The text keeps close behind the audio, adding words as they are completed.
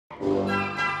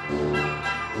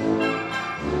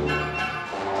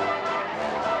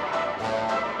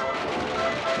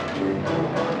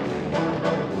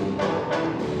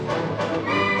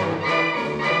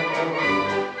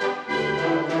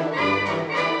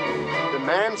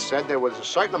Said there was a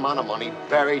certain amount of money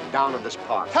buried down in this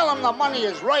park. Tell him the money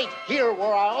is right here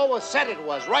where I always said it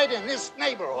was, right in this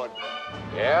neighborhood.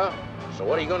 Yeah? So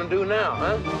what are you gonna do now,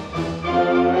 huh?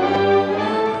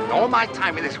 In all my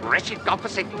time in this wretched,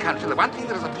 godforsaken country, the one thing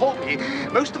that has appalled me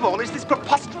most of all is this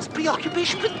preposterous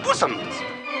preoccupation with bosoms.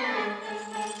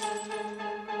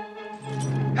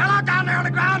 Hello, down there on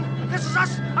the ground. This is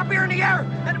us up here in the air,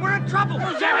 and we're in trouble.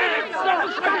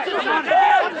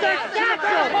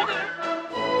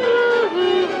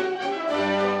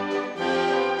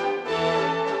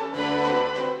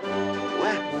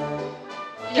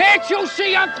 Can't you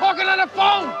see I'm talking on the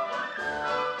phone?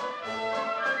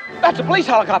 That's a police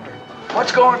helicopter.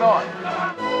 What's going on?